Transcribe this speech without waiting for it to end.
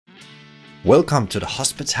Welcome to the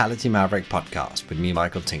Hospitality Maverick podcast with me,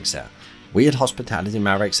 Michael Tingsager. We at Hospitality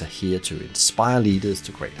Mavericks are here to inspire leaders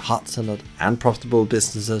to create heart-centered and profitable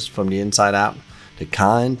businesses from the inside out, the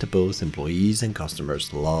kind that both employees and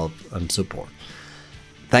customers love and support.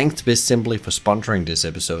 Thanks to BizSimply for sponsoring this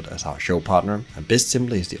episode as our show partner. And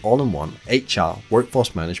BizSimply is the all-in-one HR,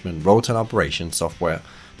 workforce management, rota and operations software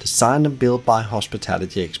designed and built by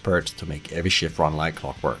hospitality experts to make every shift run like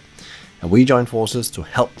clockwork. And we join forces to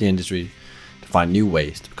help the industry to find new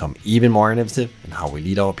ways to become even more innovative in how we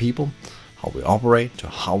lead our people, how we operate, to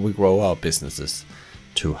how we grow our businesses,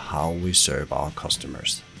 to how we serve our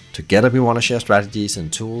customers. Together we want to share strategies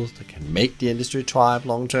and tools that can make the industry thrive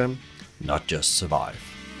long term, not just survive.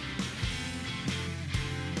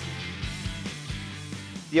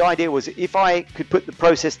 The idea was if I could put the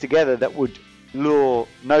process together that would lure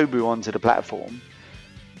Nobu onto the platform,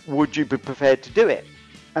 would you be prepared to do it?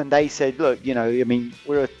 And they said, look,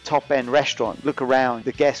 we're a top-end restaurant. Look around,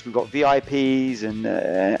 the guests, we've got VIPs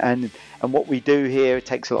and what we do here, it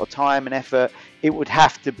takes a lot of time and effort. It would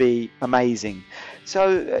have to be amazing.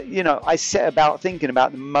 So, I set about thinking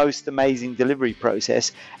about the most amazing delivery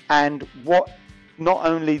process and what not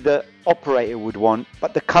only the operator would want,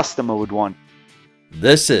 but the customer would want.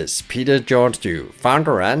 This is Peter Georgiou,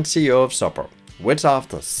 founder and CEO of Supper, which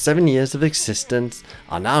after 7 years of existence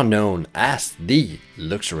are now known as the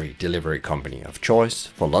luxury delivery company of choice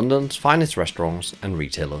for London's finest restaurants and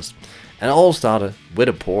retailers. And it all started with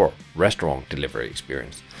a poor restaurant delivery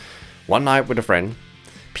experience. One night with a friend,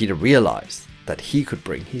 Peter realized that he could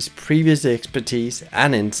bring his previous expertise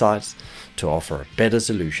and insights to offer a better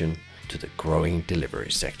solution to the growing delivery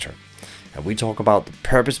sector. And we talk about the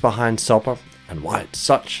purpose behind Supper and why it's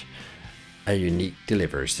such a unique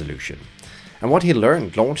delivery solution. And what he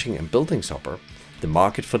learned launching and building Supper, the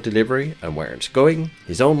market for delivery and where it's going,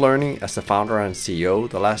 his own learning as the founder and CEO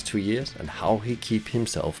the last 2 years, and how he keep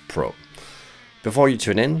himself pro. Before you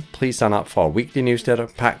tune in, please sign up for our weekly newsletter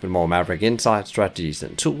packed with more Maverick insights, strategies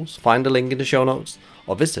and tools. Find the link in the show notes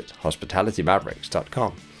or visit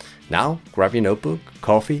hospitalitymavericks.com. Now grab your notebook,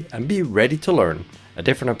 coffee and be ready to learn a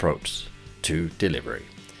different approach to delivery.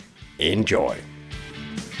 Enjoy.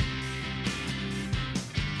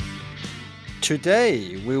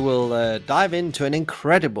 Today, we will dive into an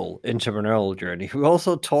incredible entrepreneurial journey. We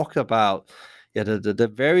also talked about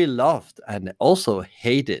the very loved and also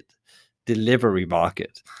hated delivery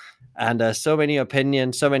market. And there's so many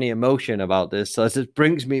opinions, so many emotion about this. So it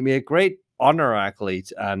brings me a great honor, actually,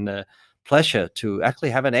 and pleasure to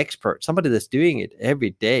actually have an expert, somebody that's doing it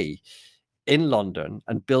every day in London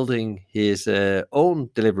and building his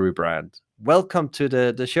own delivery brand. Welcome to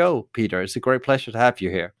the show, Peter. It's a great pleasure to have you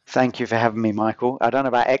here. Thank you for having me, Michael. I don't know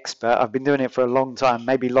about expert. I've been doing it for a long time,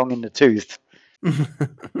 maybe long in the tooth.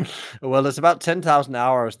 Well, it's about 10,000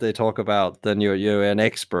 hours they talk about, then you're an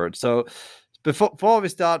expert. So before we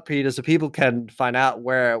start, Peter, so people can find out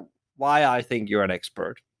why I think you're an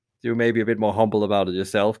expert, you may be a bit more humble about it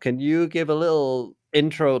yourself. Can you give a little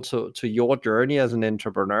intro to your journey as an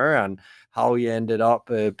entrepreneur and how you ended up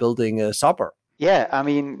building a Supper? Yeah,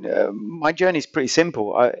 my journey is pretty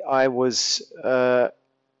simple. I was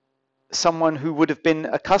someone who would have been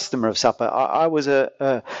a customer of Supper. I was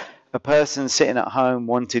a person sitting at home,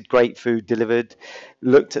 wanted great food delivered,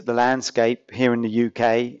 looked at the landscape here in the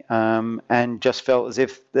UK, and just felt as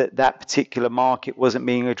if that particular market wasn't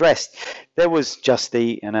being addressed. There was Just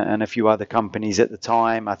Eat and a few other companies at the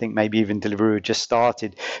time. I think maybe even Deliveroo had just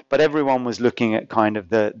started, but everyone was looking at kind of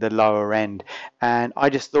the lower end. And I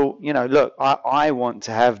just thought, look, I want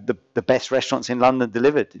to have the best restaurants in London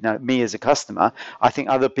delivered. Me as a customer, I think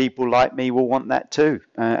other people like me will want that too.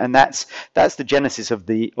 And that's the genesis of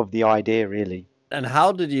the idea, really. And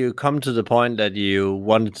how did you come to the point that you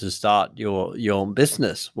wanted to start your own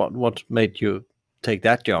business? What made you take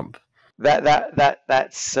that jump? That's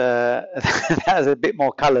that has a bit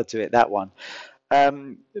more color to it, that one.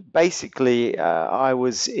 Basically, I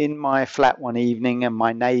was in my flat one evening and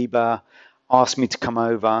my neighbor asked me to come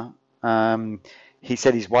over. He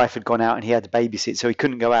said his wife had gone out and he had to babysit, so he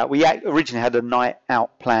couldn't go out. We originally had a night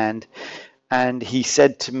out planned, and he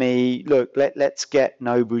said to me, look, let's get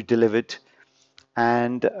Nobu delivered.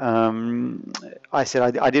 And I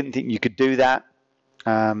said, I didn't think you could do that.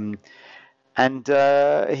 And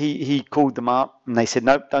he called them up and they said,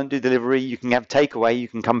 nope, don't do delivery. You can have takeaway. You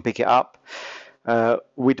can come pick it up.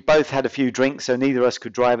 We'd both had a few drinks, so neither of us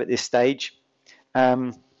could drive at this stage.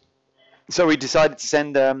 So we decided to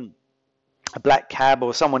send a black cab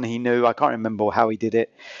or someone he knew. I can't remember how he did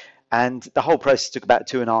it. And the whole process took about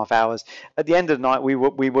 2.5 hours. At the end of the night, we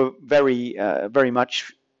were very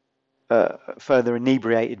much further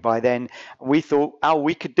inebriated by then. We thought, oh,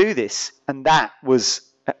 we could do this. And that was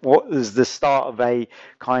what was the start of a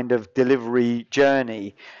kind of delivery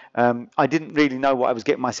journey. I didn't really know what I was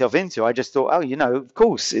getting myself into. I just thought, oh, of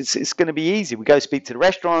course, it's going to be easy. We go speak to the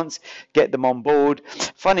restaurants, get them on board.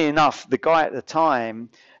 Funny enough, the guy at the time,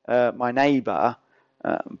 my neighbour,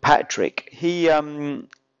 Patrick, he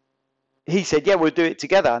said, yeah, we'll do it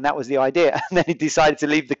together. And that was the idea. And then he decided to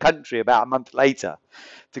leave the country about a month later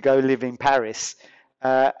to go live in Paris.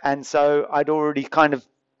 And so I'd already kind of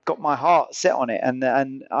got my heart set on it.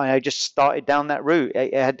 And I just started down that route.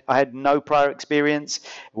 I had no prior experience. It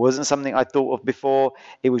wasn't something I thought of before.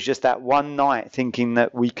 It was just that one night thinking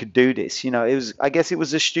that we could do this. I guess it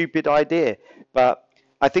was a stupid idea, but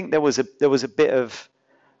I think there was a bit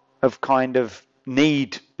of kind of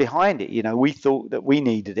need behind it. We thought that we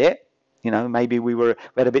needed it. Maybe we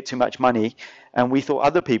had a bit too much money, and we thought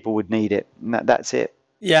other people would need it, and that's it.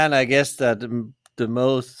 Yeah, and I guess that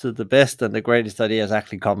the best and the greatest ideas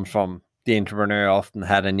actually come from the entrepreneur. Often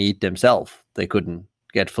had a need themselves they couldn't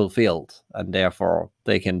get fulfilled, and therefore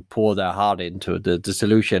they can pour their heart into the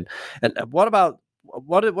solution. And what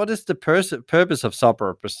is the purpose of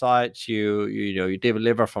Supper besides you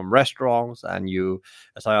deliver from restaurants, and you,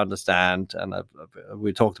 as I understand, and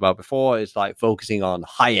we talked about before, it's like focusing on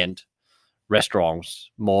high-end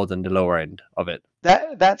restaurants more than the lower end of it?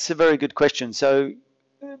 That's a very good question. So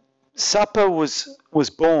Supper was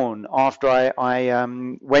born after I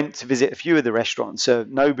went to visit a few of the restaurants,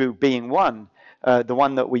 Nobu being one, the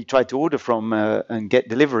one that we tried to order from and get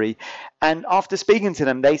delivery. And after speaking to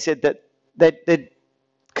them, they said that they'd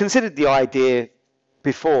considered the idea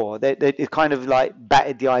before. They kind of like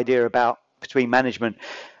batted the idea about between management.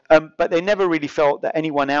 But they never really felt that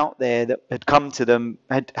anyone out there that had come to them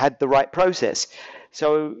had the right process.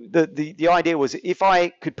 So the idea was, if I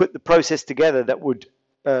could put the process together that would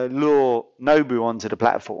lure Nobu onto the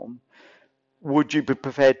platform, would you be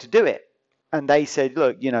prepared to do it? And they said,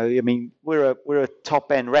 look, we're a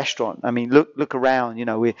top end restaurant. I mean, look around.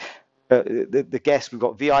 We the guests, we've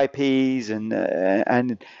got VIPs,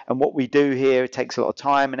 and what we do here, it takes a lot of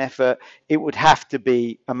time and effort. It would have to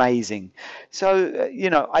be amazing. So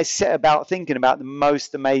I set about thinking about the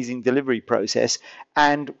most amazing delivery process,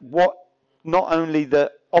 and what not only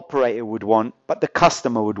the operator would want, but the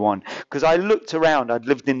customer would want. Because I looked around. I'd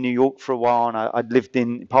lived in New York for a while, and I'd lived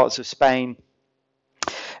in parts of Spain.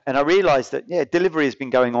 And I realized that, delivery has been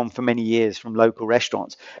going on for many years from local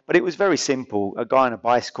restaurants, but it was very simple. A guy on a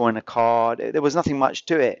bicycle and a car, there was nothing much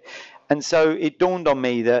to it. And so it dawned on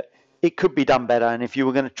me that it could be done better. And if you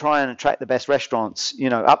were going to try and attract the best restaurants,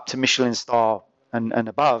 up to Michelin star and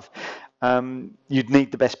above, you'd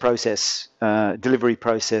need the best delivery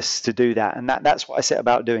process to do that. And that's what I set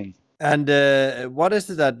about doing. And what is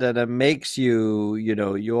it that makes you,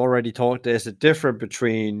 you already talked, there's a difference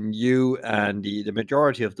between you and the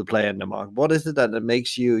majority of the player in the market. What is it that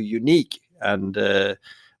makes you unique? And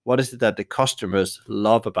what is it that the customers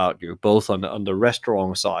love about you, both on the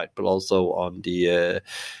restaurant side, but also on the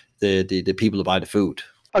people who buy the food?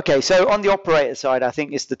 Okay, so on the operator side, I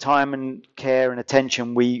think it's the time and care and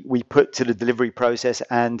attention we put to the delivery process,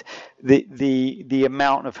 and the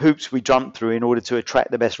amount of hoops we jump through in order to attract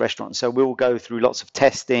the best restaurants. So we'll go through lots of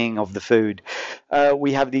testing of the food.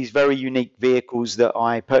 We have these very unique vehicles that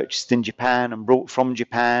I purchased in Japan and brought from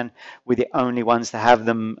Japan. We're the only ones to have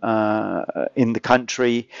them in the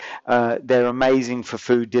country. They're amazing for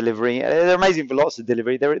food delivery. They're amazing for lots of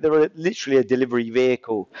delivery. They're literally a delivery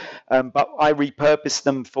vehicle, but I repurposed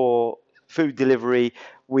them for food delivery.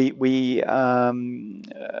 We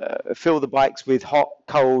fill the bikes with hot,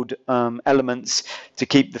 cold elements to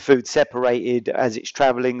keep the food separated as it's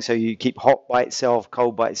traveling. So you keep hot by itself,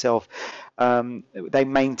 cold by itself. They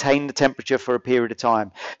maintain the temperature for a period of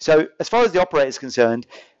time. So as far as the operator is concerned,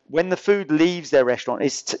 when the food leaves their restaurant,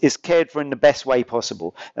 it's cared for in the best way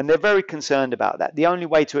possible. And they're very concerned about that. The only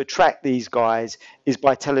way to attract these guys is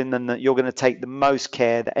by telling them that you're going to take the most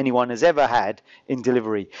care that anyone has ever had in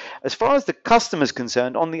delivery. As far as the customer's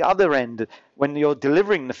concerned, on the other end, when you're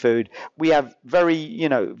delivering the food, we have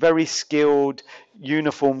very skilled,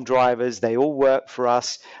 uniformed drivers. They all work for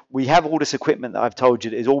us. We have all this equipment that I've told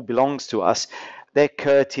you that it all belongs to us. They're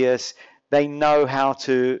courteous. They know how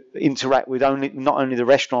to interact with not only the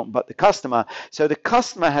restaurant, but the customer. So the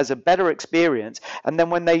customer has a better experience. And then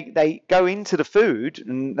when they go into the food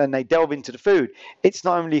and they delve into the food, it's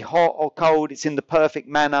not only hot or cold, it's in the perfect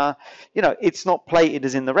manner. It's not plated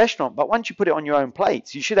as in the restaurant, but once you put it on your own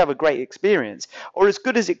plates, you should have a great experience, or as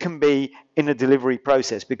good as it can be in a delivery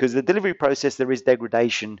process, because the delivery process, there is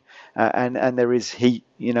degradation and there is heat,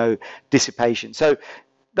 dissipation. So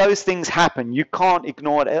those things happen. You can't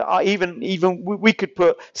ignore it. Even we could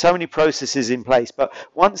put so many processes in place, but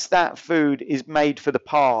once that food is made for the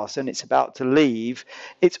pass and it's about to leave,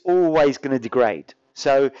 it's always going to degrade.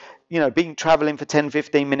 So, being traveling for 10,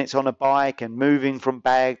 15 minutes on a bike and moving from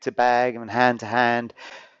bag to bag and hand to hand.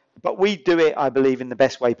 But we do it, I believe, in the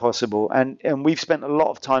best way possible. And we've spent a lot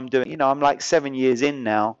of time doing it. I'm like 7 years in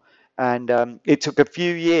now, and it took a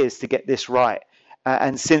few years to get this right.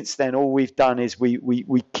 And since then, all we've done is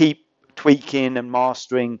we keep tweaking and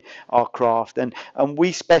mastering our craft, and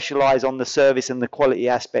we specialize on the service and the quality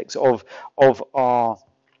aspects of our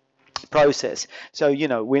process. So,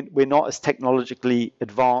 we're not as technologically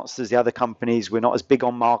advanced as the other companies. We're not as big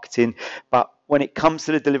on marketing, but when it comes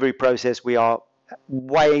to the delivery process, we are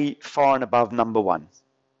way far and above number one.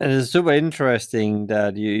 And it's super interesting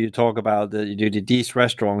that you talk about these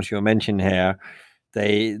restaurants you mentioned here.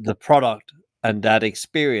 The product and that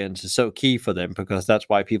experience is so key for them, because that's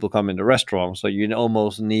why people come in the restaurant. So you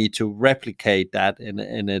almost need to replicate that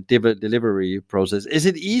in a delivery process. Is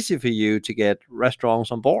it easy for you to get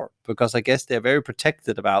restaurants on board? Because I guess they're very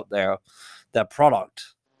protected about their product.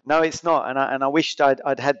 No, it's not, and I wished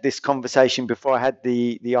I'd had this conversation before I had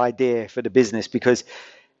the idea for the business, because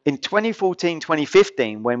in 2014,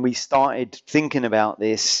 2015, when we started thinking about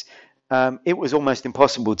this, it was almost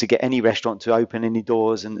impossible to get any restaurant to open any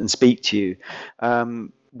doors and speak to you.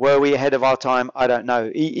 Were we ahead of our time? I don't know.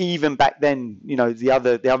 Even back then, the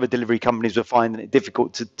other delivery companies were finding it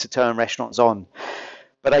difficult to turn restaurants on.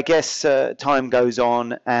 But I guess time goes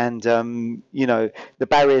on, and the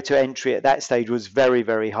barrier to entry at that stage was very,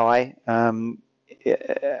 very high. And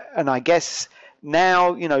I guess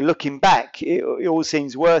now, looking back, it all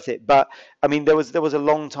seems worth it. But I mean, there was a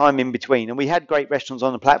long time in between, and we had great restaurants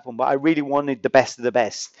on the platform, but I really wanted the best of the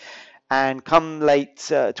best. And come late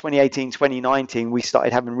 2018, 2019, we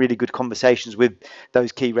started having really good conversations with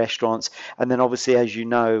those key restaurants. And then, obviously, as you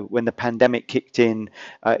know, when the pandemic kicked in,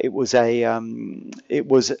 it was a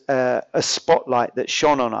spotlight that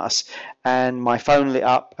shone on us. And my phone lit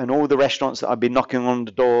up, and all the restaurants that I'd been knocking on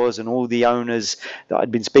the doors and all the owners that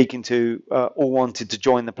I'd been speaking to all wanted to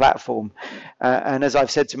join the platform. And as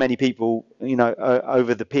I've said to many people,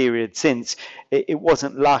 over the period since, it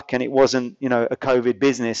wasn't luck, and it wasn't, a COVID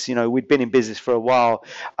business. We'd been in business for a while.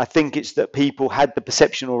 I think it's that people had the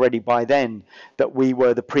perception already by then that we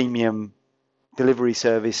were the premium delivery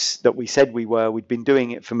service that we said we were. We'd been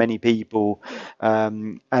doing it for many people,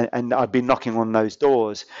 and I've been knocking on those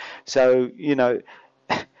doors. So,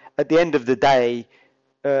 at the end of the day,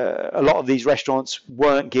 a lot of these restaurants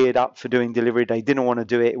weren't geared up for doing delivery. They didn't want to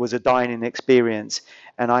do it. It was a dining experience.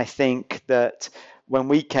 And I think that when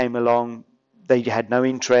we came along, they had no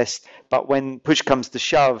interest. But when push comes to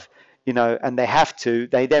shove, and they have to,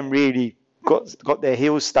 they then really got their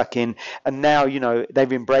heels stuck in, and now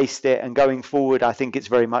they've embraced it. And going forward, I think it's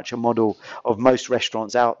very much a model of most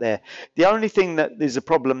restaurants out there. The only thing that is a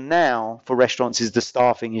problem now for restaurants is the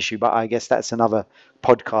staffing issue, but I guess that's another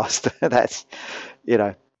podcast. That's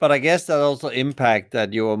But I guess that also impact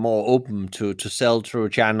that you are more open to sell through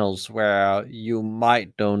channels where you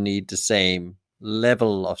don't need the same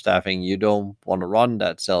level of staffing. You don't want to run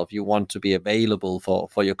that self. You want to be available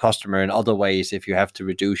for your customer in other ways if you have to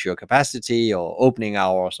reduce your capacity or opening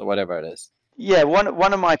hours or whatever it is. Yeah,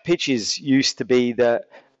 one of my pitches used to be that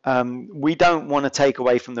we don't want to take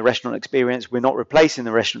away from the restaurant experience. We're not replacing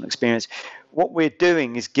the restaurant experience. What we're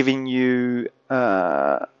doing is giving you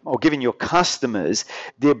or giving your customers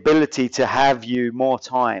the ability to have you more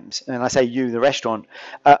times. And I say you, the restaurant,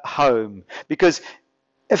 at home. Because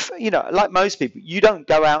if, like most people, you don't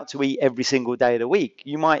go out to eat every single day of the week.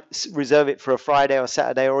 You might reserve it for a Friday or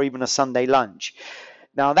Saturday or even a Sunday lunch.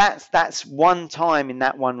 Now, that's one time in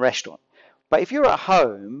that one restaurant. But if you're at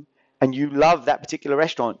home and you love that particular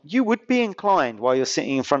restaurant, you would be inclined while you're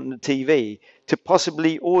sitting in front of the TV to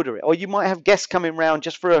possibly order it. Or you might have guests coming around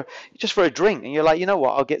just for a drink, and you're like, you know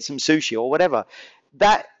what, I'll get some sushi or whatever.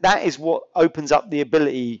 That is what opens up the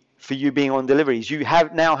ability for you being on deliveries. You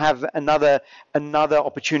now have another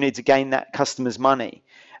opportunity to gain that customer's money.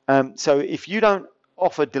 So if you don't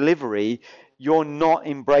offer delivery, you're not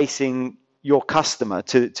embracing your customer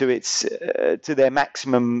to their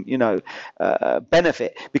maximum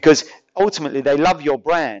benefit, because ultimately they love your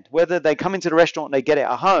brand. Whether they come into the restaurant and they get it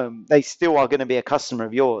at home, they still are going to be a customer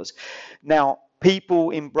of yours. Now,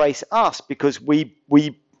 people embrace us because we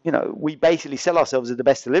basically sell ourselves as the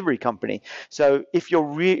best delivery company. So if you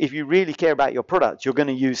really care about your product, you're going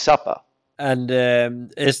to use Supper. And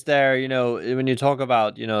is there, when you talk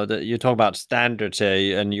about, you talk about standards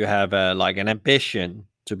here, and you have like an ambition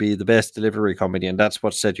to be the best delivery company, and that's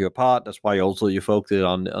what set you apart. That's why also you focused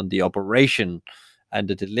on the operation and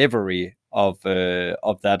the delivery of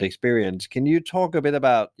that experience. Can you talk a bit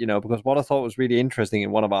about, because what I thought was really interesting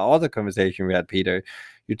in one of our other conversations we had, Peter,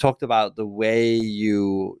 you talked about the way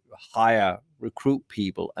you recruit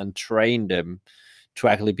people and train them to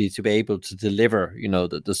actually be able to deliver,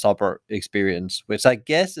 the supper experience, which I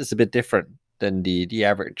guess is a bit different than the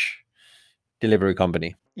average delivery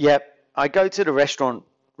company. Yep, I go to the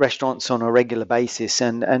restaurants on a regular basis,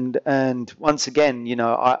 and once again,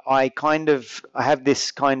 I have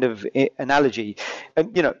this kind of analogy.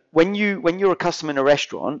 When you're a customer in a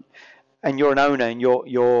restaurant and you're an owner and you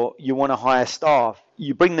want to hire staff,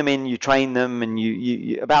 you bring them in, you train them, and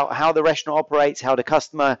you about how the restaurant operates, how the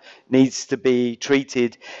customer needs to be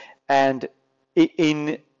treated, and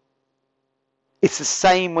in it's the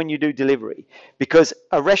same when you do delivery, because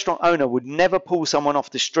a restaurant owner would never pull someone off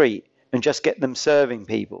the street and just get them serving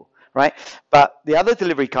people, right? But the other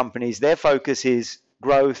delivery companies, their focus is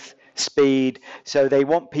growth, speed. So they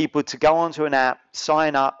want people to go onto an app,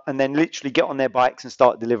 sign up, and then literally get on their bikes and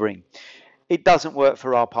start delivering. It doesn't work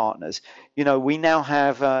for our partners. We now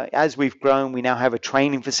have, as we've grown, we now have a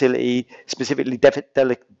training facility specifically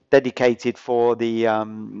dedicated for the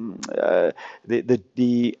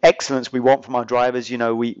excellence we want from our drivers.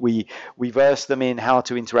 We verse them in how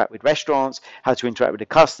to interact with restaurants, how to interact with the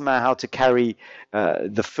customer, how to carry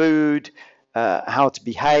the food, how to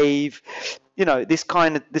behave. This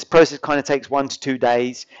process kind of takes 1 to 2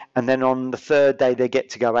 days, and then on the third day they get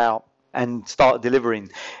to go out and start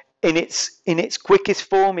delivering. In its quickest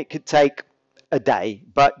form, it could take a day,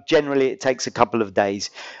 but generally it takes a couple of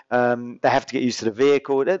days. They have to get used to the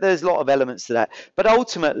vehicle. There's a lot of elements to that. But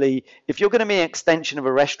ultimately, if you're going to be an extension of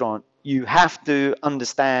a restaurant, you have to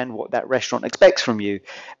understand what that restaurant expects from you.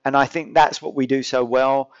 And I think that's what we do so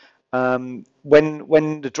well. When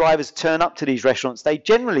the drivers turn up to these restaurants, they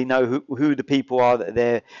generally know who the people are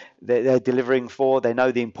that they're delivering for. They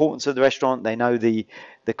know the importance of the restaurant. They know the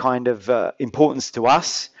kind of importance to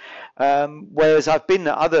us. Whereas I've been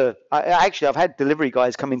at I've had delivery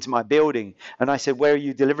guys come into my building, and I said, "Where are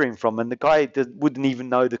you delivering from?" And the guy wouldn't even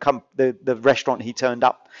know the restaurant he turned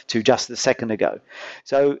up to just a second ago.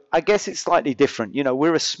 So I guess it's slightly different.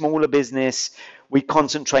 We're a smaller business. We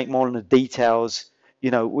concentrate more on the details.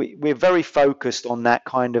 We're very focused on that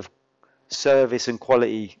kind of service and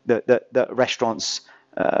quality that restaurants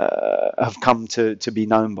have come to be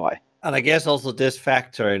known by. And I guess also this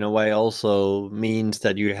factor in a way also means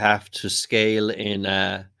that you have to scale in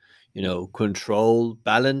a, controlled,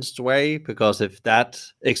 balanced way, because if that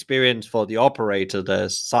experience for the operator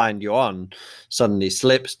that signed you on suddenly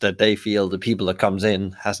slips, that they feel the people that comes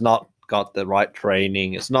in has not got the right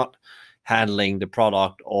training, it's not handling the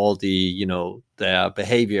product or their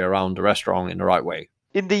behavior around the restaurant in the right way.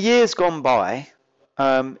 In the years gone by,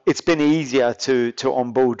 it's been easier to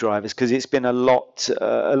onboard drivers, because it's been a lot.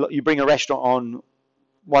 You bring a restaurant on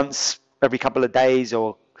once every couple of days,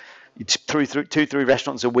 or through 2-3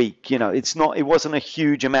 restaurants a week. It wasn't a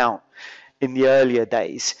huge amount in the earlier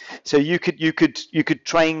days. So you could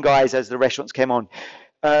train guys as the restaurants came on.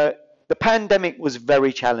 The pandemic was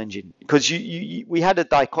very challenging, because we had a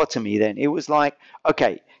dichotomy then. It was like,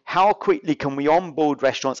 okay, how quickly can we onboard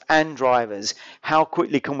restaurants and drivers? How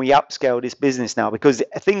quickly can we upscale this business now? Because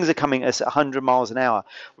things are coming at us at 100 miles an hour.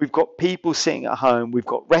 We've got people sitting at home. We've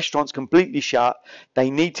got restaurants completely shut. They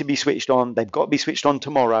need to be switched on. They've got to be switched on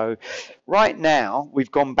tomorrow. Right now,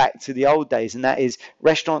 we've gone back to the old days, and that is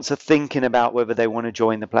restaurants are thinking about whether they want to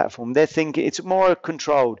join the platform. They're thinking it's more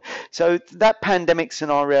controlled. So that pandemic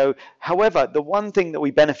scenario, however, the one thing that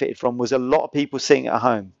we benefited from was a lot of people sitting at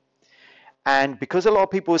home. And because a lot of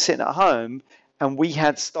people were sitting at home and we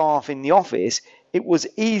had staff in the office, it was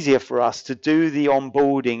easier for us to do the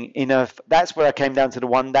onboarding that's where I came down to the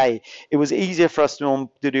 1 day. It was easier for us to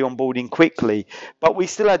do the onboarding quickly, but we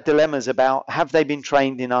still had dilemmas about, have they been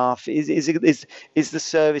trained enough? Is the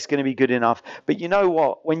service going to be good enough? But you know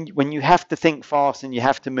what? When you have to think fast and you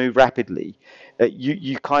have to move rapidly,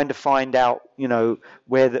 you kind of find out,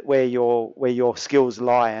 where your skills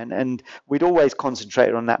lie, and we'd always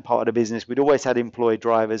concentrated on that part of the business. We'd always had employed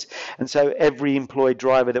drivers, and so every employed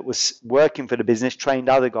driver that was working for the business trained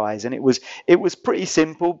other guys, and it was pretty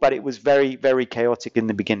simple, but it was very, very chaotic in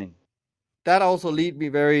the beginning. That also lead me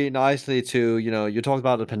very nicely to, you talked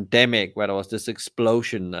about the pandemic where there was this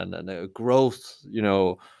explosion and growth,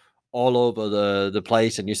 all over the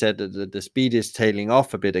place, and you said that the speed is tailing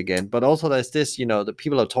off a bit again, but also there's this, that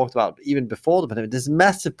people have talked about even before the pandemic, there's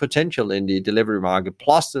massive potential in the delivery market,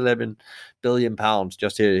 plus 11 billion pounds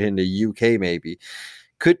just here in the UK maybe.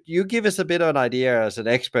 Could you give us a bit of an idea as an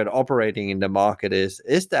expert operating in the market, is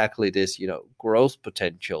there actually this, growth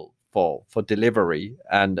potential for delivery,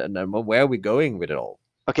 and where are we going with it all?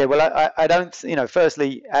 Okay, well, I don't,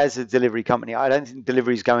 firstly, as a delivery company, I don't think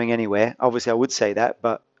delivery is going anywhere. Obviously, I would say that,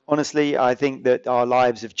 but honestly, I think that our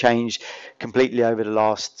lives have changed completely over the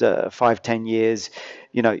last 5, 10 years.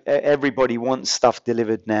 Everybody wants stuff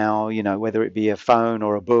delivered now, whether it be a phone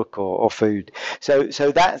or a book or food. So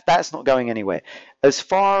that's not going anywhere. As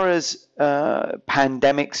far as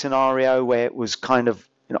pandemic scenario where it was kind of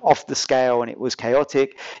off the scale and it was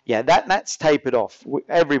chaotic, yeah, that's tapered off.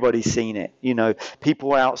 Everybody's seen it.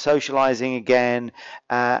 People are out socializing again,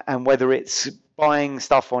 and whether it's buying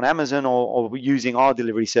stuff on Amazon or using our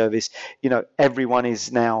delivery service, everyone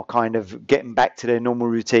is now kind of getting back to their normal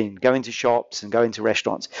routine, going to shops and going to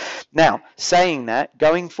restaurants. Now, saying that,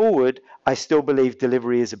 going forward, I still believe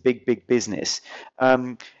delivery is a big, big business.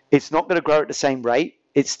 It's not going to grow at the same rate.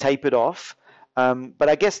 It's tapered off. But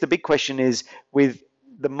I guess the big question is, with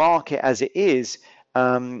the market as it is,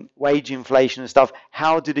 wage inflation and stuff,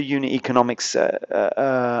 how do the unit economics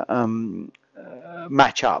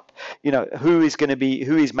match up? Who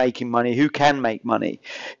is making money, who can make money?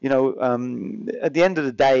 At the end of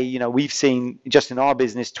the day, we've seen just in our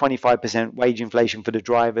business 25% wage inflation for the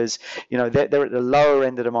drivers. They're at the lower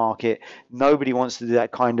end of the market. Nobody wants to do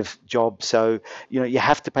that kind of job, so you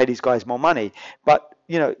have to pay these guys more money. But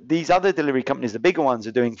these other delivery companies, the bigger ones,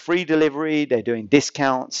 are doing free delivery, they're doing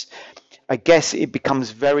discounts. I guess it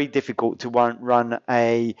becomes very difficult to run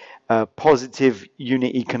a positive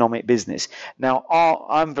unit economic business. Now,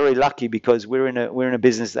 I'm very lucky because we're in a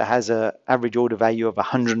business that has an average order value of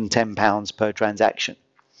 £110 per transaction.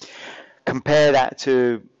 Compare that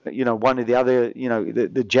to one of the other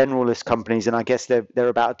the generalist companies, and I guess they're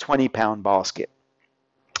about a £20 basket.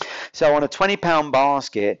 So on a £20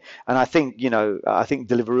 basket, and I think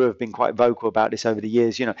Deliveroo have been quite vocal about this over the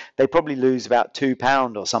years. They probably lose about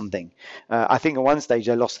 £2 or something. I think at one stage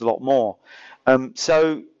they lost a lot more.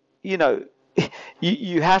 So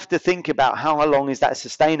you have to think about how long is that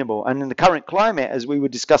sustainable. And in the current climate, as we were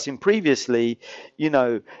discussing previously,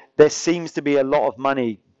 there seems to be a lot of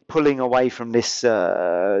money pulling away from this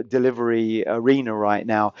delivery arena right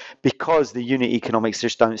now because the unit economics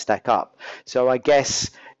just don't stack up. So I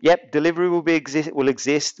guess, yep, delivery will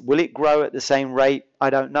exist. Will it grow at the same rate? I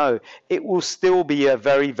don't know. It will still be a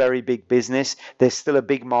very, very big business. There's still a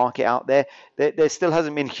big market out there. There still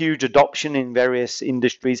hasn't been huge adoption in various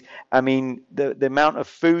industries. I mean, the amount of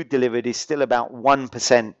food delivered is still about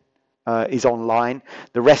 1%. Is online.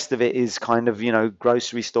 The rest of it is kind of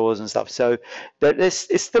grocery stores and stuff. So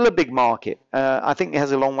it's still a big market. I think it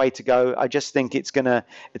has a long way to go. I just think it's gonna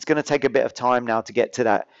take a bit of time now to get to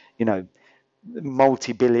that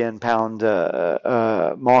multi-billion-pound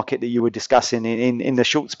market that you were discussing in the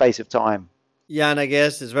short space of time. Yeah, and I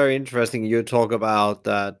guess it's very interesting you talk about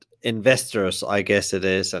that investors, I guess it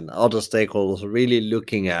is, and other stakeholders really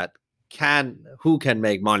looking at who can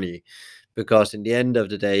make money. Because in the end of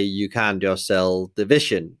the day, you can't just sell the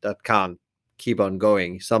vision that can't keep on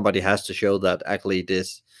going. Somebody has to show that actually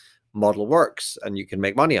this model works and you can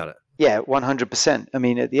make money on it. Yeah, 100%. I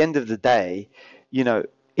mean, at the end of the day,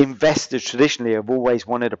 investors traditionally have always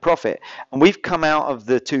wanted a profit. And we've come out of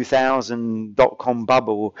the 2000 dot-com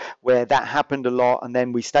bubble where that happened a lot, and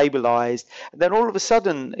then we stabilized. And then all of a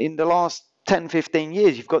sudden, in the last 10, 15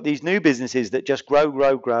 years, you've got these new businesses that just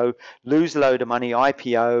grow, lose a load of money,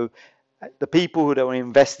 IPO. The people who are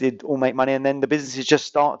invested all make money, and then the businesses just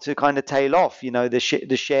start to kind of tail off. The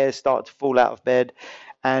shares start to fall out of bed,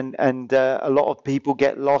 and a lot of people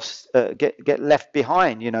get lost, get left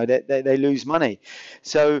behind. They lose money.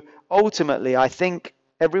 So ultimately, I think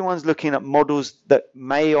everyone's looking at models that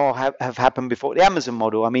may or have happened before. The Amazon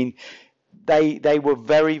model. I mean, they were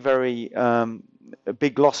very, very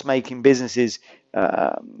big loss-making businesses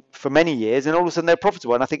for many years, and all of a sudden they're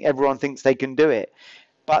profitable, and I think everyone thinks they can do it.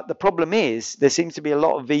 But the problem is there seems to be a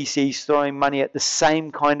lot of VCs throwing money at the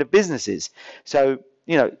same kind of businesses. So,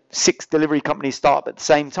 6 delivery companies start up at the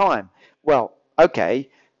same time. Well, okay,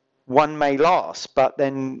 one may last, but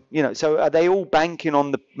then, so are they all banking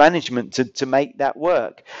on the management to make that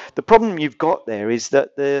work? The problem you've got there is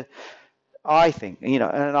that I think, and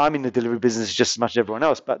I'm in the delivery business just as much as everyone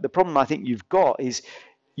else, but the problem I think you've got is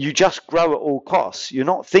you just grow at all costs. You're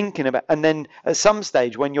not thinking about, and then at some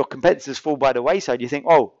stage when your competitors fall by the wayside, you think,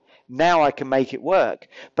 oh, now I can make it work.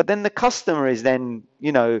 But then the customer is then,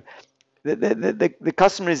 the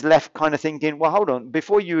customer is left kind of thinking, well, hold on,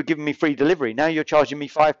 before you were giving me free delivery, now you're charging me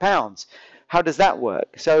 £5. How does that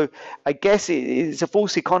work? So I guess it's a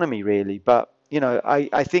false economy really, but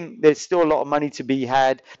I think there's still a lot of money to be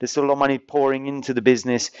had. There's still a lot of money pouring into the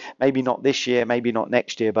business. Maybe not this year, maybe not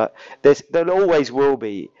next year, but there always will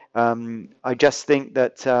be. I just think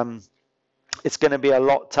that it's going to be a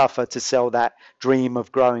lot tougher to sell that dream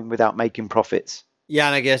of growing without making profits. Yeah,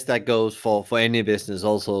 and I guess that goes for any business.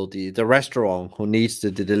 Also, the restaurant who needs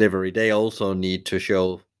the delivery, they also need to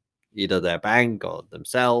show either their bank or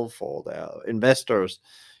themselves or their investors,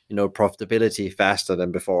 profitability faster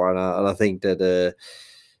than before. And I think that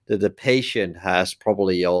the patient has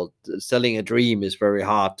probably, or selling a dream is very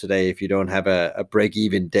hard today if you don't have a break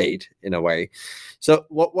even date in a way. So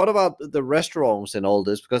what about the restaurants and all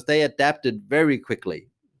this, because they adapted very quickly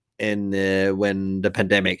in when the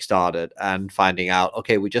pandemic started, and finding out,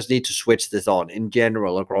 okay, we just need to switch this on in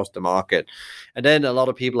general across the market. And then a lot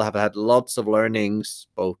of people have had lots of learnings,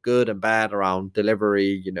 both good and bad, around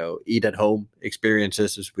delivery, eat at home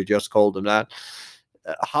experiences, as we just called them that.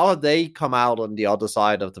 How have they come out on the other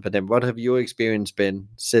side of the pandemic? What have your experience been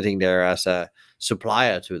sitting there as a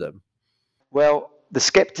supplier to them? Well, the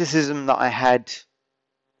skepticism that I had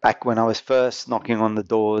back when I was first knocking on the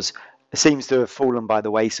doors seems to have fallen by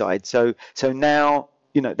the wayside. So now,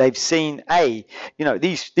 they've seen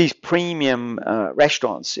these premium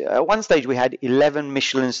restaurants. At one stage, we had 11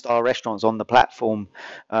 Michelin star restaurants on the platform.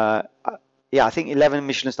 I think 11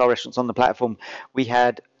 Michelin star restaurants on the platform. We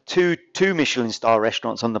had two Michelin star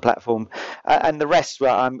restaurants on the platform, and the rest were,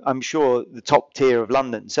 I'm sure, the top tier of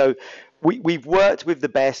London. So we've worked with the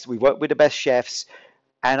best. We've worked with the best chefs,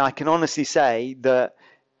 and I can honestly say that,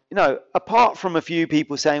 apart from a few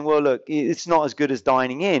people saying, well, look, it's not as good as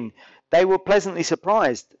dining in, they were pleasantly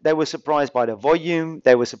surprised. They were surprised by the volume.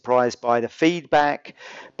 They were surprised by the feedback.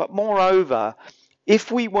 But moreover,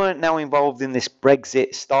 if we weren't now involved in this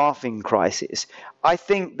Brexit staffing crisis, I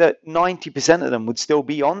think that 90% of them would still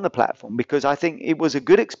be on the platform, because I think it was a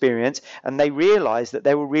good experience and they realized that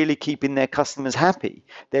they were really keeping their customers happy.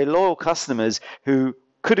 Their loyal customers who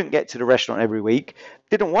couldn't get to the restaurant every week,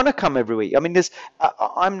 didn't want to come every week. I mean,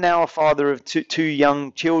 I'm now a father of two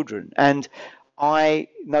young children, and I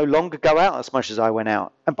no longer go out as much as I went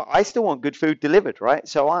out, but I still want good food delivered, right?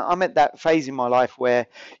 So I'm at that phase in my life where,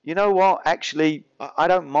 you know what, actually, I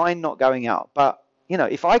don't mind not going out, but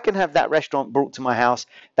if I can have that restaurant brought to my house,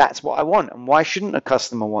 that's what I want, and why shouldn't a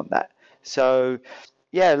customer want that? So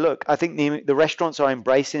yeah, look, I think the restaurants are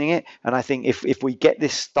embracing it, and I think if we get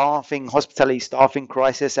this hospitality staffing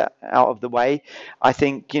crisis out of the way, I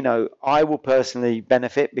think I will personally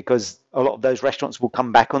benefit, because a lot of those restaurants will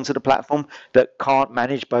come back onto the platform that can't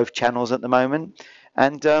manage both channels at the moment,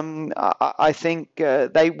 and I think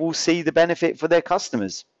they will see the benefit for their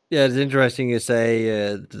customers. Yeah, it's interesting you say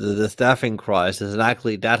the staffing crisis, and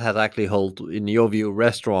actually that has actually held, in your view,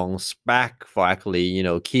 restaurants back for actually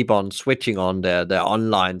keep on switching on their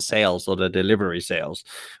online sales or their delivery sales.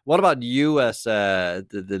 What about you as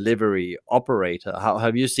the delivery operator? How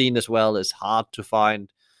have you seen as well? It's hard to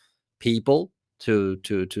find people to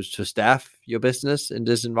staff your business in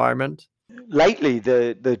this environment. Lately,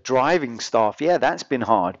 the driving staff, yeah, that's been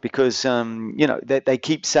hard, because they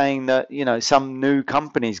keep saying that some new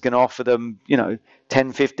company's going to offer them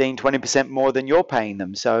 10, 15, 20% more than you're paying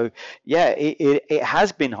them. So yeah, it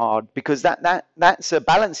has been hard, because that's a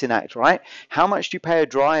balancing act, right? How much do you pay a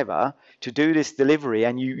driver to do this delivery,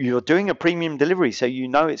 and you're doing a premium delivery, so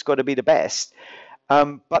it's got to be the best.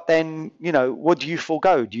 But then, what do you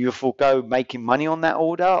forego? Do you forego making money on that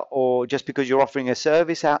order, or just because you're offering a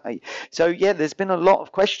service out? So yeah, there's been a lot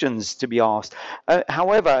of questions to be asked.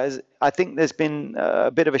 However, I think there's been a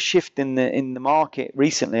bit of a shift in the market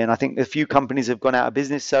recently, and I think a few companies have gone out of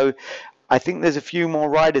business. So I think there's a few more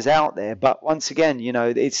riders out there, but once again,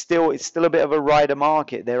 it's still a bit of a rider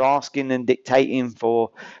market. They're asking and dictating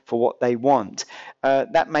for what they want.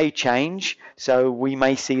 That may change, so we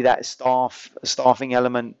may see that staffing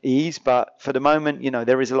element ease. But for the moment,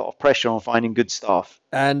 there is a lot of pressure on finding good staff.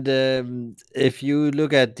 And if you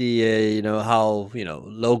look at the, how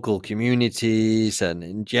local communities and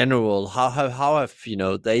in general, how have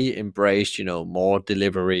they embraced more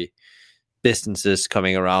delivery businesses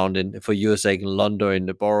coming around, and for your sake in London, in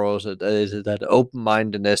the boroughs, is it that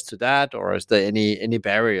open-mindedness to that, or is there any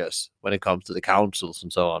barriers when it comes to the councils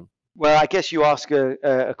and so on? Well, I guess you ask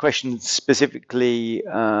a question specifically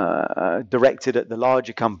directed at the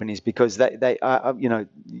larger companies, because they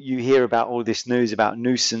you hear about all this news about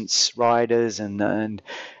nuisance riders and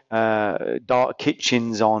dark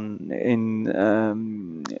kitchens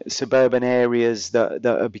in suburban areas that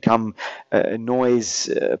have become noise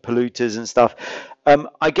polluters and stuff.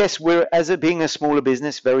 I guess being a smaller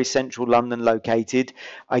business, very central London located,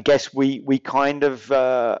 I guess we kind of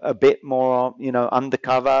a bit more,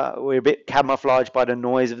 undercover. We're a bit camouflaged by the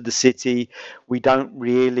noise of the city. We don't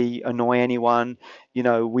really annoy anyone.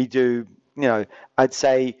 We do I'd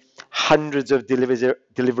say hundreds of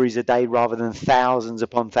deliveries a day rather than thousands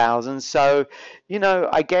upon thousands. So,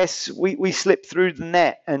 I guess we slip through the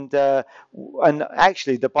net, and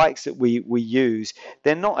actually the bikes that we use,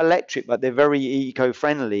 they're not electric, but they're very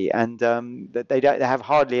eco-friendly, and they have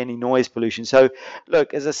hardly any noise pollution. So,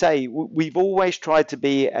 look, as I say, we've always tried to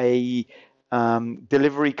be a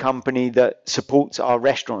delivery company that supports our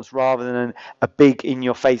restaurants rather than a big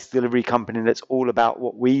in-your-face delivery company that's all about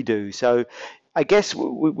what we do. So I guess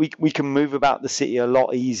we can move about the city a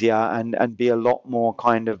lot easier and be a lot more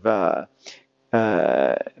kind of uh,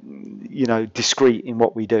 discreet in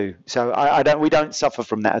what we do. So we don't suffer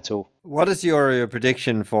from that at all. What is your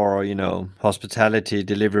prediction for, hospitality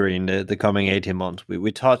delivery in the coming 18 months?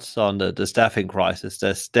 We touched on the staffing crisis.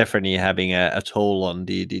 That's definitely having a toll on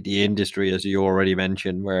the industry, as you already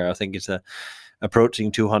mentioned, where I think it's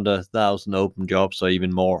approaching 200,000 open jobs or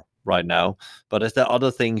even more right now. But is there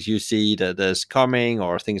other things you see that is coming,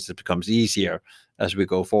 or things that becomes easier as we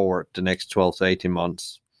go forward the next 12 to 18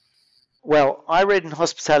 months? Well, I read in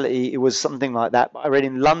hospitality it was something like that, but I read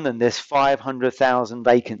in London there's 500,000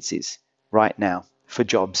 vacancies right now for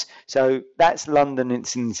jobs. So that's London in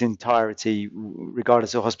its entirety,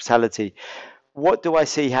 regardless of hospitality. What do I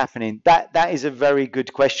see happening? That is a very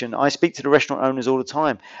good question. I speak to the restaurant owners all the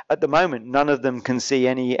time. At the moment, none of them can see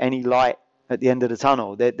any light at the end of the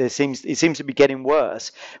tunnel. It seems to be getting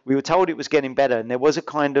worse. We were told it was getting better, and there was a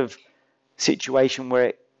kind of situation where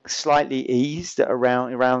it slightly eased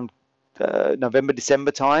around November,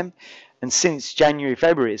 December time, and since January,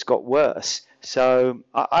 February, it's got worse. So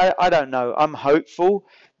I don't know. I'm hopeful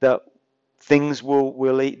that things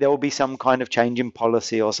there will be some kind of change in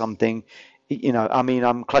policy or something. I mean,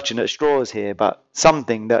 I'm clutching at straws here, but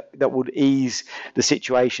something that would ease the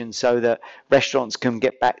situation so that restaurants can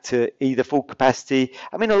get back to either full capacity.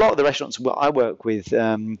 I mean, a lot of the restaurants I work with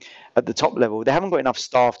at the top level, they haven't got enough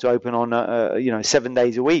staff to open on 7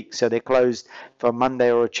 days a week, so they're closed for a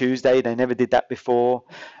Monday or a Tuesday. They never did that before.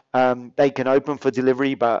 They can open for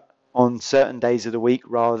delivery, but on certain days of the week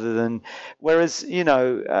rather than, whereas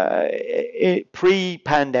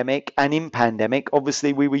pre-pandemic and in pandemic,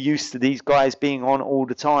 obviously we were used to these guys being on all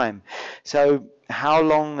the time. So how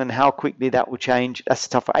long and how quickly that will change, that's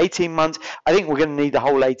tough. For 18 months, I think we're going to need the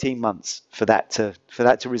whole 18 months for that to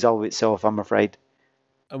resolve itself, I'm afraid.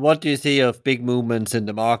 What do you see of big movements in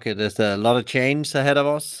the market? Is there a lot of change ahead of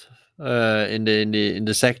us in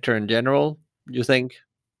the sector in general, you think?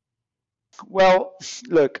 Well,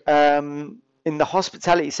 look, in the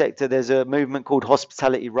hospitality sector, there's a movement called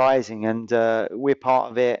Hospitality Rising, and we're part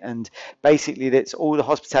of it. And basically, that's all the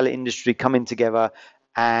hospitality industry coming together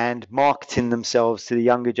and marketing themselves to the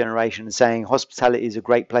younger generation and saying hospitality is a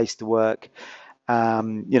great place to work.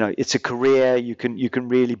 It's a career. You can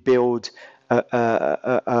really build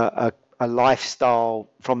a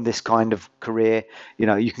lifestyle from this kind of career.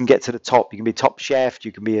 You can get to the top. You can be top chef.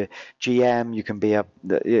 You can be a GM. You can be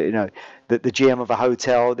the GM of a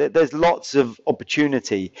hotel. There's lots of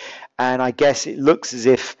opportunity, and I guess it looks as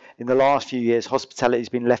if in the last few years hospitality has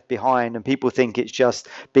been left behind, and people think it's just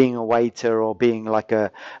being a waiter or being like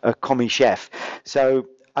a commie chef. So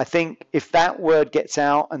I think if that word gets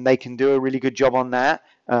out and they can do a really good job on that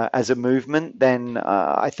as a movement, then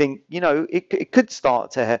I think it could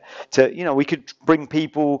start to we could bring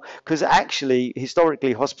people, because actually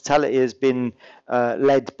historically hospitality has been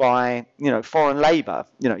led by foreign labour,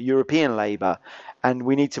 European labour, and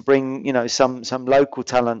we need to bring some local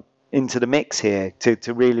talent into the mix here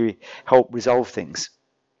to really help resolve things.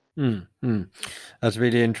 That's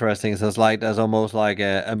really interesting. So it's like there's almost like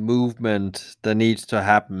a movement that needs to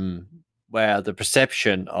happen where the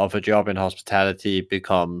perception of a job in hospitality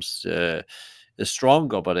becomes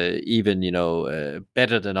stronger, but even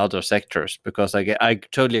better than other sectors. Because I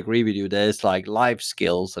totally agree with you. There's like life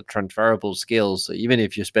skills, transferable skills. So even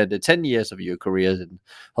if you spend 10 years of your career in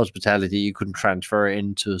hospitality, you can transfer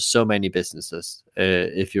into so many businesses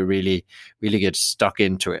if you really get stuck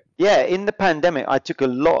into it. Yeah, in the pandemic, I took a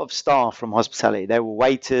lot of staff from hospitality. They were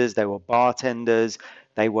waiters, they were bartenders,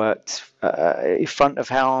 they worked in front of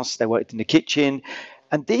house, they worked in the kitchen.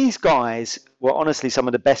 And these guys were honestly some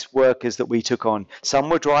of the best workers that we took on. Some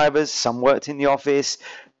were drivers, some worked in the office,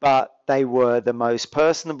 but they were the most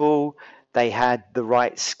personable. They had the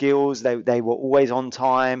right skills. They were always on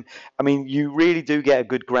time. I mean, you really do get a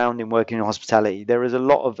good grounding working in hospitality. There is a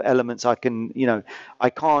lot of elements I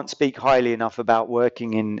can't speak highly enough about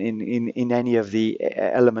working in any of the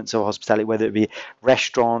elements of hospitality, whether it be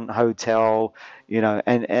restaurant, hotel,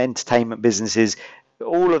 and entertainment businesses.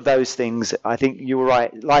 All of those things, I think you were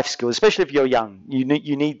right. Life skills, especially if you're young, you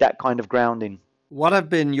need that kind of grounding. What have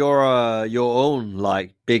been your own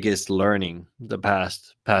like biggest learning the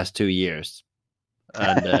past 2 years,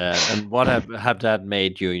 and what have that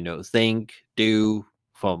made you think, do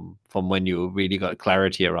from when you really got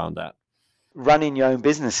clarity around that? Running your own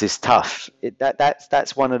business is tough.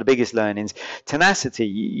 That's one of the biggest learnings. Tenacity.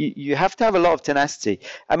 You have to have a lot of tenacity.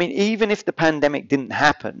 I mean, even if the pandemic didn't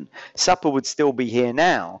happen, Supper would still be here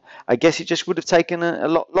now. I guess it just would have taken a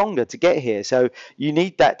lot longer to get here. So you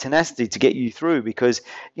need that tenacity to get you through because,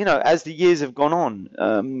 as the years have gone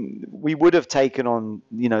on, we would have taken on,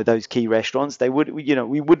 those key restaurants. They would,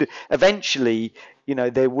 we would eventually,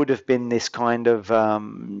 there would have been this kind of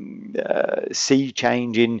sea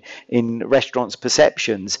change in restaurants'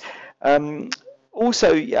 perceptions.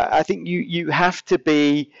 Also, yeah, I think you have to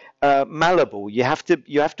be malleable. You have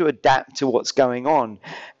to adapt to what's going on,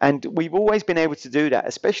 and we've always been able to do that,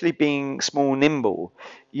 especially being small, nimble.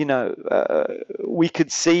 We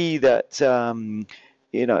could see that.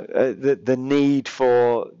 The need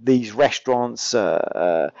for these restaurants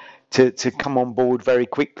to come on board very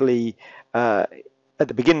quickly at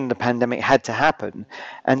the beginning of the pandemic had to happen.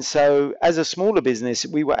 And so as a smaller business,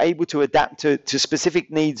 we were able to adapt to specific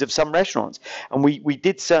needs of some restaurants. And we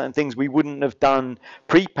did certain things we wouldn't have done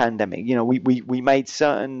pre-pandemic. We made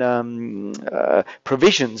certain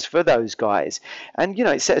provisions for those guys. And,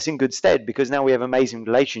 it set us in good stead because now we have amazing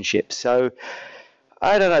relationships. So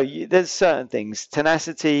I don't know, there's certain things,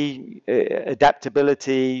 tenacity,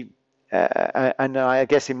 adaptability, and I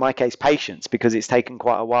guess in my case, patience, because it's taken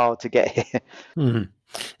quite a while to get here. Mhm.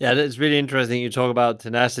 Yeah, that's really interesting. You talk about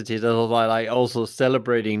tenacity. That's like also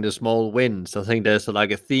celebrating the small wins. I think there's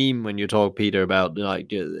like a theme when you talk, Peter, about like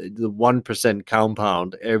the 1%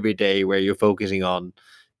 compound every day, where you're focusing on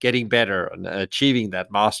getting better and achieving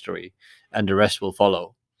that mastery, and the rest will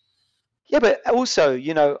follow. Yeah, but also,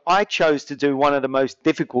 I chose to do one of the most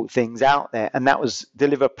difficult things out there, and that was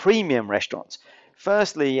deliver premium restaurants.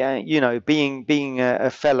 Firstly, being a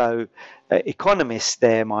fellow economist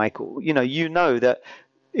there, Michael, you know that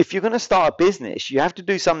if you're going to start a business, you have to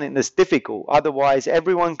do something that's difficult. Otherwise,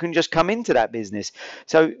 everyone can just come into that business.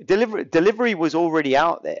 So delivery was already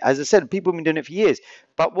out there. As I said, people have been doing it for years.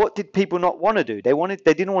 But what did people not want to do? They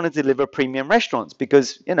didn't want to deliver premium restaurants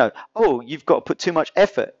because, you've got to put too much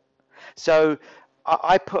effort. So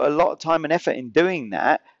I put a lot of time and effort in doing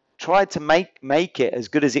that, tried to make it as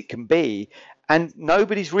good as it can be, and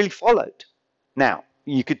nobody's really followed. Now,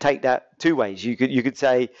 you could take that two ways. You could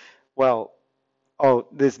say, well, oh,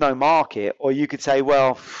 there's no market, or you could say,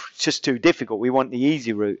 well, it's just too difficult. We want the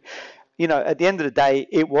easy route. At the end of the day,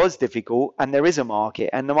 it was difficult, and there is a market,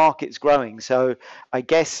 and the market's growing. So I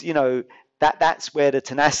guess that's where the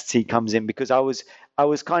tenacity comes in, because I was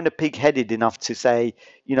kind of pig-headed enough to say,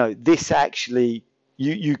 this actually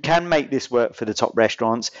you can make this work for the top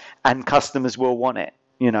restaurants, and customers will want it.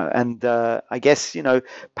 And I guess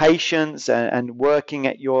patience and working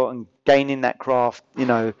at and gaining that craft,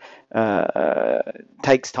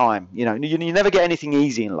 takes time. You never get anything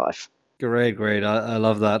easy in life. Great, great. I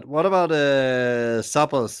love that. What about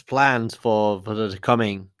Supper's plans for the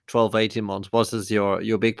coming 12, 18 months? What is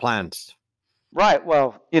your big plans? Right.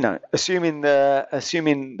 Well, assuming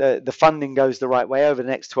the funding goes the right way over the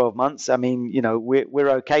next 12 months, I mean, we're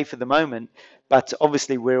okay for the moment, but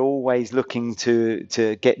obviously we're always looking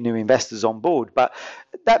to get new investors on board. But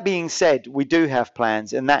that being said, we do have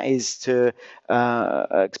plans, and that is to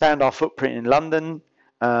expand our footprint in London,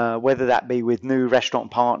 whether that be with new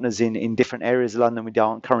restaurant partners in different areas of London we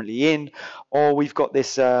aren't currently in, or we've got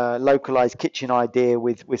this localized kitchen idea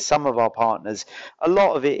with some of our partners. A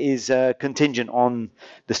lot of it is contingent on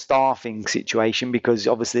the staffing situation, because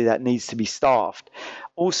obviously that needs to be staffed.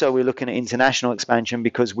 Also, we're looking at international expansion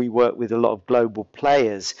because we work with a lot of global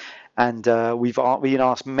players. And we've been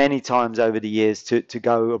asked many times over the years to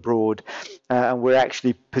go abroad, and we're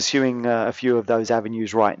actually pursuing a few of those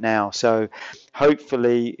avenues right now. So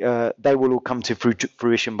hopefully they will all come to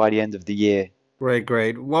fruition by the end of the year. Great,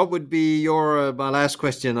 great. What would be your my last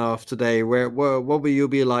question of today? What will you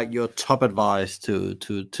be like your top advice to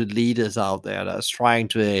leaders out there that's trying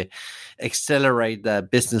to accelerate their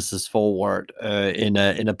businesses forward in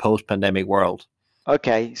a post-pandemic world?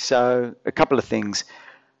 Okay, so a couple of things.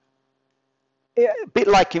 A bit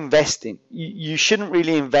like investing, you shouldn't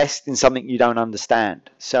really invest in something you don't understand.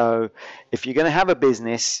 So if you're going to have a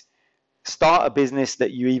business, start a business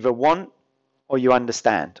that you either want or you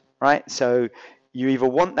understand, right? So you either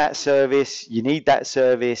want that service, you need that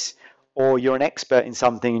service, or you're an expert in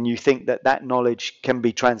something and you think that knowledge can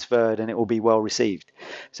be transferred and it will be well received.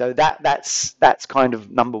 So that's kind of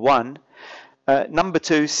number one. Number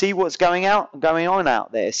two, see what's going on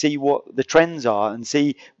out there. See what the trends are, and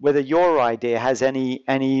see whether your idea has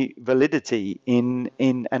any validity in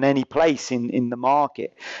any place in the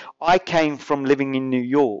market. I came from living in New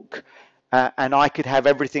York, and I could have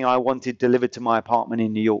everything I wanted delivered to my apartment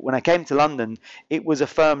in New York. When I came to London, it was a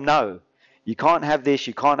firm no. You can't have this,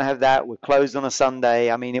 you can't have that, we're closed on a Sunday.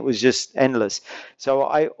 I mean, it was just endless. So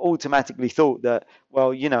I automatically thought that,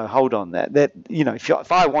 well, hold on, that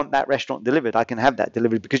if I want that restaurant delivered, I can have that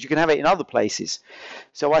delivered, because you can have it in other places.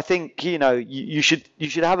 So I think, you should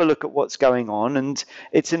have a look at what's going on, and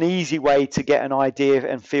it's an easy way to get an idea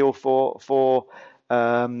and feel for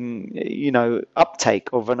uptake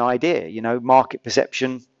of an idea, market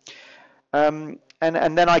perception. And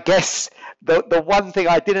then I guess the one thing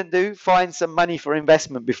I didn't do, find some money for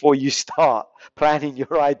investment before you start planning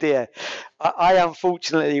your idea. I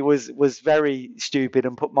unfortunately was very stupid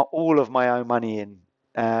and put all of my own money in,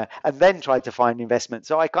 and then tried to find investment.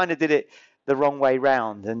 So I kind of did it the wrong way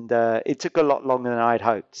round, and it took a lot longer than I'd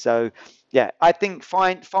hoped. So yeah, I think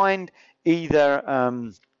find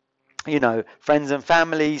either friends and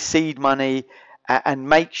family, seed money, and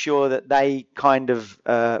make sure that they kind of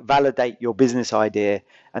validate your business idea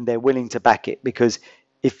and they're willing to back it. Because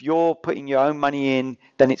if you're putting your own money in,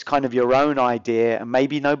 then it's kind of your own idea and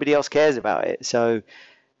maybe nobody else cares about it. So,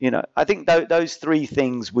 I think those three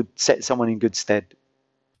things would set someone in good stead.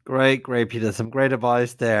 Great, Peter. Some great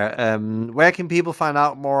advice there. Where can people find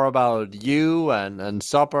out more about you and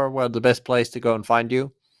Supper? Where's the best place to go and find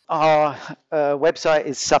you? Our website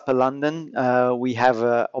is Supper London. We have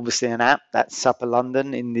obviously an app, that's Supper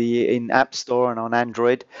London, in App Store and on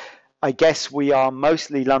Android. I guess we are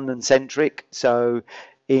mostly London centric, so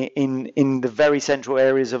in the very central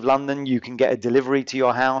areas of London, you can get a delivery to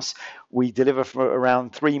your house. We deliver for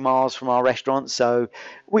around 3 miles from our restaurant, so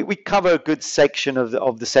we cover a good section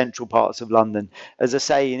of the central parts of London. As I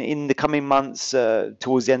say, in the coming months,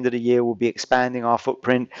 towards the end of the year, we'll be expanding our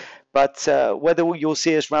footprint. But whether you'll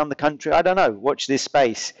see us around the country, I don't know. Watch this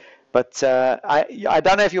space. But I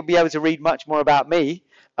don't know if you'll be able to read much more about me.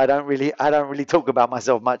 I don't really talk about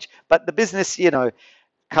myself much. But the business,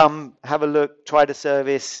 come have a look, try the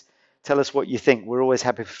service, tell us what you think. We're always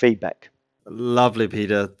happy for feedback. Lovely,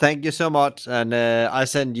 Peter. Thank you so much. And I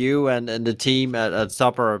send you and the team at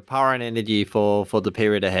Supper power and energy for the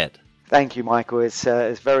period ahead. Thank you, Michael. It's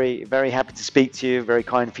very, very happy to speak to you. Very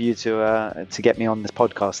kind for you to get me on this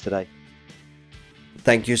podcast today.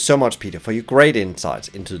 Thank you so much, Peter, for your great insights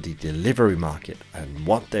into the delivery market and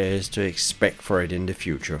what there is to expect for it in the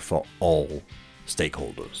future for all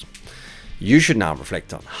stakeholders. You should now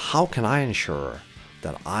reflect on how can I ensure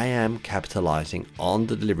that I am capitalizing on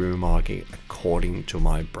the delivery market according to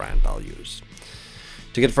my brand values.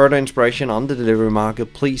 To get further inspiration on the delivery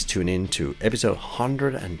market, please tune in to episode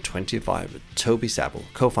 125 with Toby Sapple,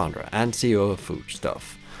 co-founder and CEO of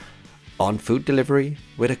Foodstuff, on food delivery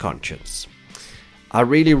with a conscience. I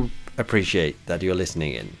really appreciate that you're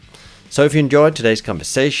listening in. So if you enjoyed today's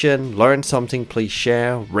conversation, learned something, please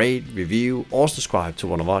share, rate, review, or subscribe to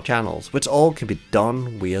one of our channels, which all can be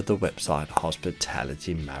done via the website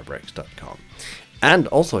hospitalitymavericks.com. And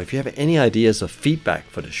also, if you have any ideas or feedback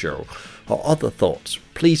for the show or other thoughts,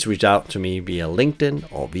 please reach out to me via LinkedIn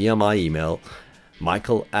or via my email,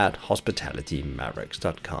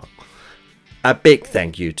 michael@hospitalitymavericks.com. A big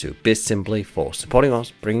thank you to BizSimply for supporting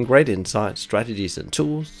us, bringing great insights, strategies and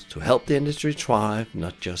tools to help the industry thrive,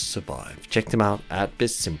 not just survive. Check them out at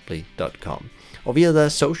bizsimply.com or via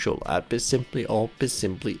their social at BizSimply or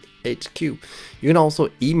BizSimplyHQ. You can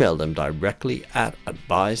also email them directly at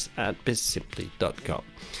advice@bizsimply.com.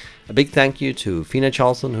 A big thank you to Fina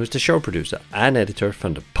Charlson, who's the show producer and editor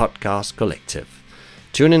from the Podcast Collective.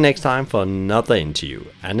 Tune in next time for another interview,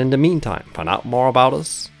 and in the meantime, find out more about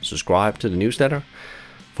us, subscribe to the newsletter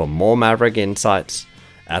for more Maverick insights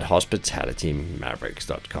at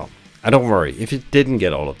hospitalitymavericks.com. And don't worry, if you didn't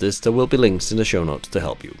get all of this, there will be links in the show notes to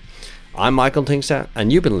help you. I'm Michael Tingstad,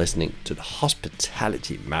 and you've been listening to the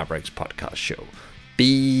Hospitality Mavericks podcast show.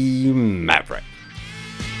 Be Maverick.